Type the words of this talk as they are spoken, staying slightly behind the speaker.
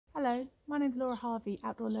Hello, my name's Laura Harvey,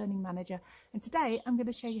 Outdoor Learning Manager, and today I'm going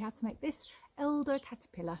to show you how to make this elder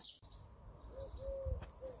caterpillar.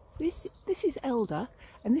 This is elder,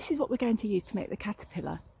 and this is what we're going to use to make the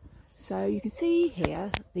caterpillar. So you can see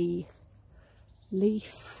here the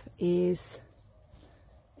leaf it's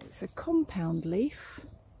a compound leaf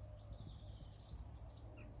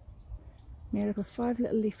made up of 5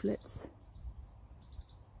 little leaflets,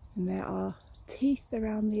 and there are teeth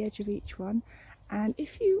around the edge of each one. And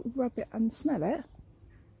if you rub it and smell it,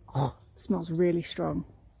 it smells really strong.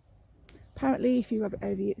 Apparently if you rub it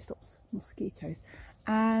over you, it stops mosquitoes.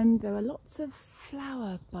 And there are lots of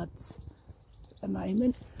flower buds at the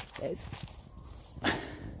moment.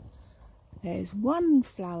 There's one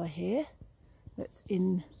flower here that's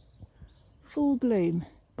in full bloom.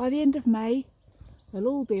 By the end of May, they'll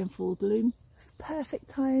all be in full bloom. Perfect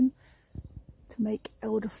time to make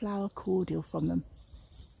elderflower cordial from them.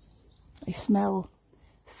 They smell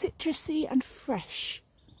citrusy and fresh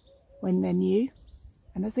when they're new,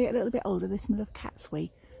 and as they get a little bit older they smell of cat's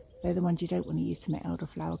wee. They're the ones you don't want to use to make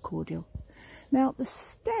elderflower cordial. Now the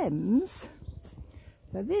stems,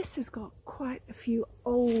 so this has got quite a few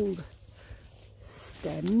old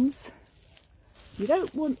stems. You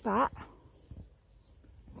don't want that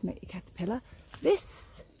to make your caterpillar.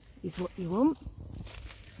 This is what you want.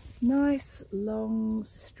 Nice long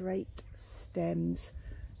straight stems.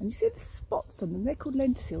 And you see the spots on them, they're called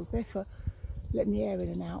lenticels, they're for letting the air in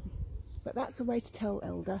and out. But that's a way to tell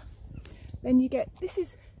elder. Then you get, this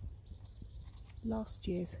is last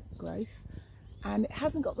year's growth, and it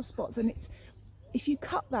hasn't got the spots, and it's, if you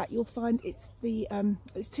cut that you'll find it's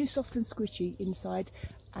too soft and squishy inside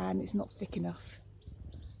and it's not thick enough.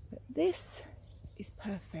 But this is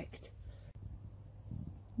perfect.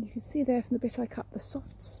 You can see there from the bit I cut the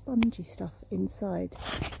soft spongy stuff inside,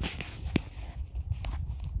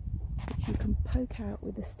 you can poke out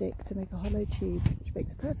with a stick to make a hollow tube, which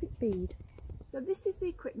makes a perfect bead. So this is the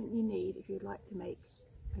equipment you need if you'd like to make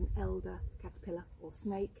an elder caterpillar or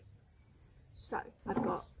snake. So I've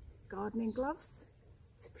got gardening gloves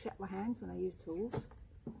to protect my hands when I use tools,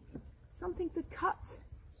 something to cut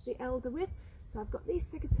the elder with. So I've got these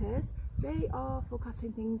secateurs, they are for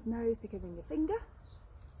cutting things no thicker than your finger.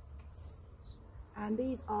 And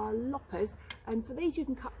these are loppers, and for these you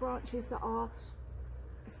can cut branches that are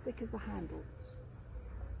as thick as the handle.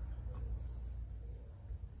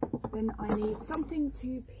 Then I need something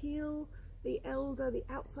to peel the elder, the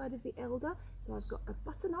outside of the elder. So I've got a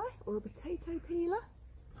butter knife or a potato peeler.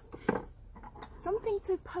 Something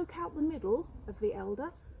to poke out the middle of the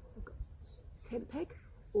elder. I've got a tent peg,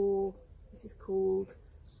 or this is called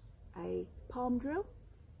a palm drill.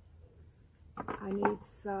 I need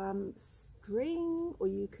some string, or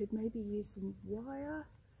you could maybe use some wire.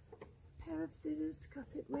 Pair of scissors to cut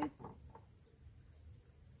it with,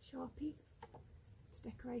 Sharpie to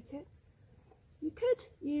decorate it. You could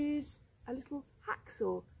use a little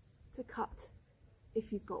hacksaw to cut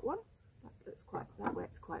if you've got one. That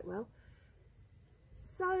works quite well.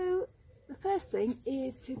 So the first thing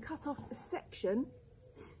is to cut off a section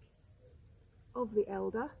of the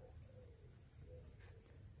elder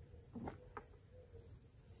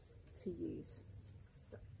to use.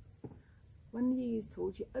 When you use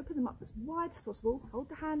tools, you open them up as wide as possible. Hold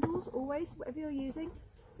the handles always, whatever you're using.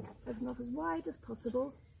 Open them up as wide as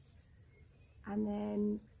possible, and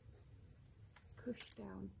then push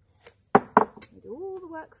down. They do all the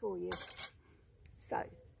work for you. So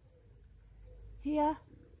here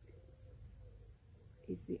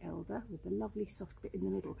is the elder with the lovely soft bit in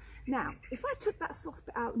the middle. Now, if I took that soft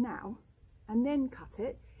bit out now and then cut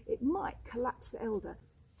it, it might collapse the elder.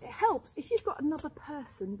 It helps if you've got another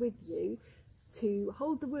person with you to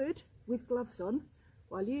hold the wood with gloves on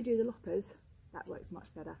while you do the loppers. That works much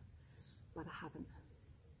better, but I haven't.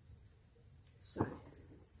 So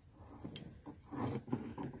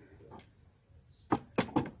I'm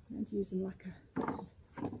going to use them like a...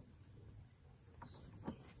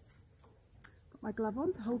 Got my glove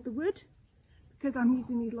on to hold the wood. Because I'm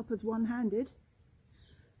using these loppers one-handed,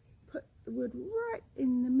 put the wood right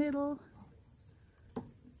in the middle.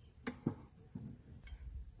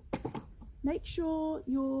 Make sure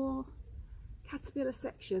your caterpillar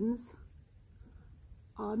sections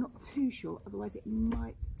are not too short, otherwise it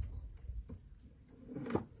might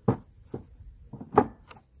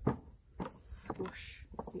squash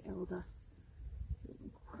the elder.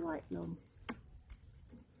 Quite long.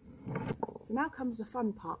 So now comes the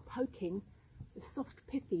fun part, poking the soft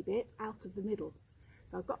pithy bit out of the middle.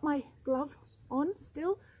 So I've got my glove on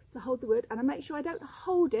still to hold the wood, and I make sure I don't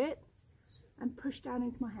hold it and push down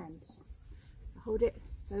into my hand. Hold it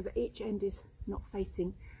so that each end is not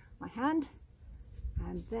facing my hand,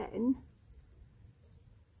 And then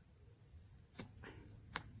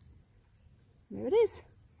there it is,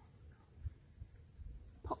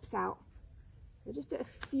 pops out. So just do it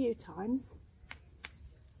a few times.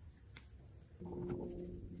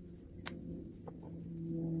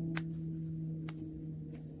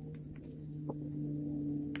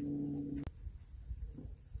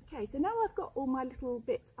 Okay, so now I've got all my little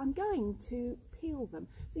bits, I'm going to peel them.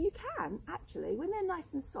 So you can actually, when they're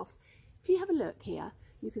nice and soft, if you have a look here,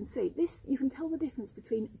 you can see this, you can tell the difference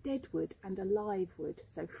between dead wood and a live wood.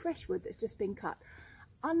 So fresh wood that's just been cut.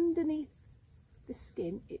 Underneath the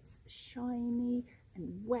skin, it's shiny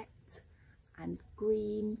and wet and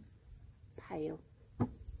green, pale.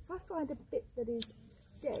 If I find a bit that is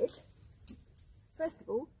dead, first of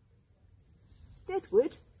all, dead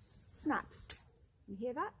wood snaps. You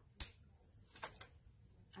hear that?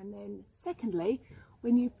 And then secondly,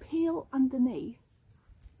 when you peel underneath,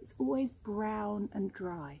 it's always brown and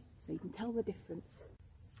dry, so you can tell the difference.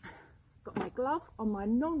 I've got my glove on my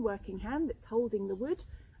non-working hand that's holding the wood,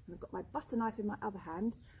 and I've got my butter knife in my other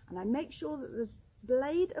hand, and I make sure that the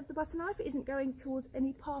blade of the butter knife isn't going towards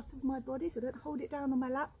any part of my body, so I don't hold it down on my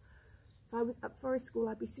lap. If I was at forest school,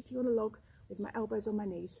 I'd be sitting on a log with my elbows on my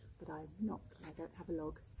knees, but I'm not, I don't have a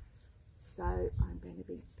log. So I'm going to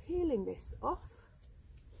be peeling this off.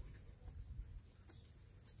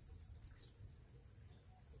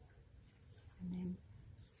 And then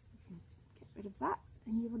you can get rid of that,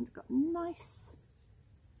 and you've got nice,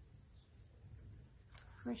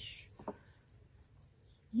 fresh,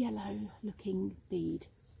 yellow looking bead.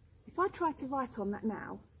 If I try to write on that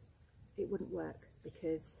now, it wouldn't work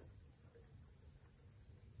because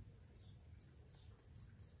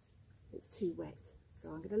it's too wet. So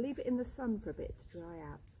I'm going to leave it in the sun for a bit to dry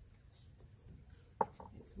out.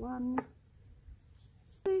 There's one.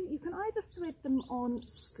 So you can either thread them on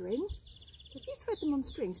string. If you thread them on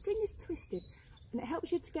string, string is twisted and it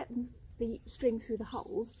helps you to get the string through the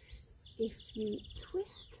holes. If you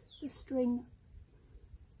twist the string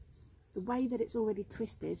the way that it's already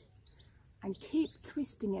twisted and keep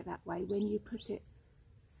twisting it that way when you put it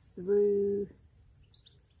through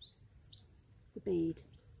the bead.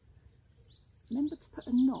 Remember to put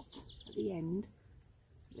a knot at the end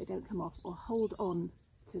so they don't come off, or hold on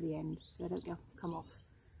to the end so they don't come off,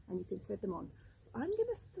 and you can thread them on. I'm going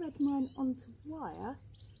to thread mine onto wire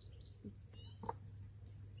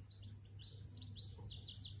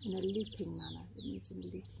in a looping manner. It moves in a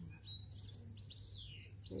looping manner.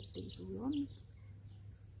 Thread these all on.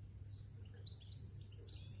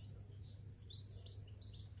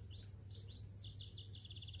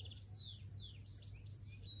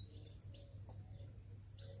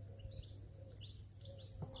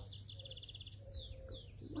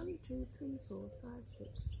 One, two, three, 4, 5, 6,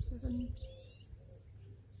 7,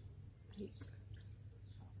 8,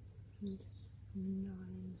 and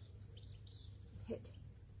 9. Hit.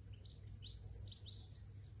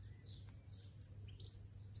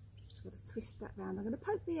 Just got to twist that round. I'm going to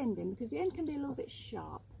poke the end in because the end can be a little bit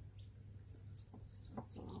sharp.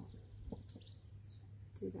 So I'll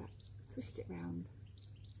do that. Twist it round.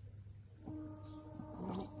 And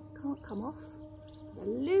then it can't come off. The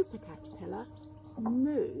looper caterpillar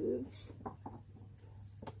moves like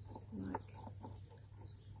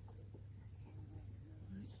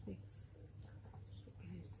this. It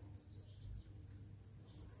goes.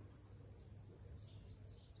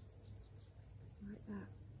 Like that.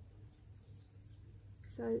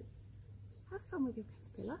 So have fun with your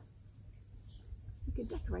caterpillar. You can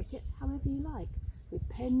decorate it however you like, with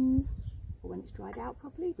pens, or when it's dried out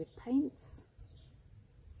properly, with paints.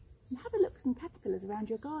 And have a look for some caterpillars around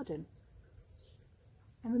your garden.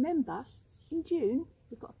 And remember, in June,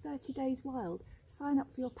 we've got 30 days wild. Sign up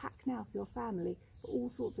for your pack now for your family for all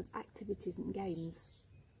sorts of activities and games.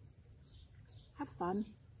 Have fun,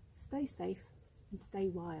 stay safe, and stay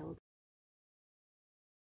wild.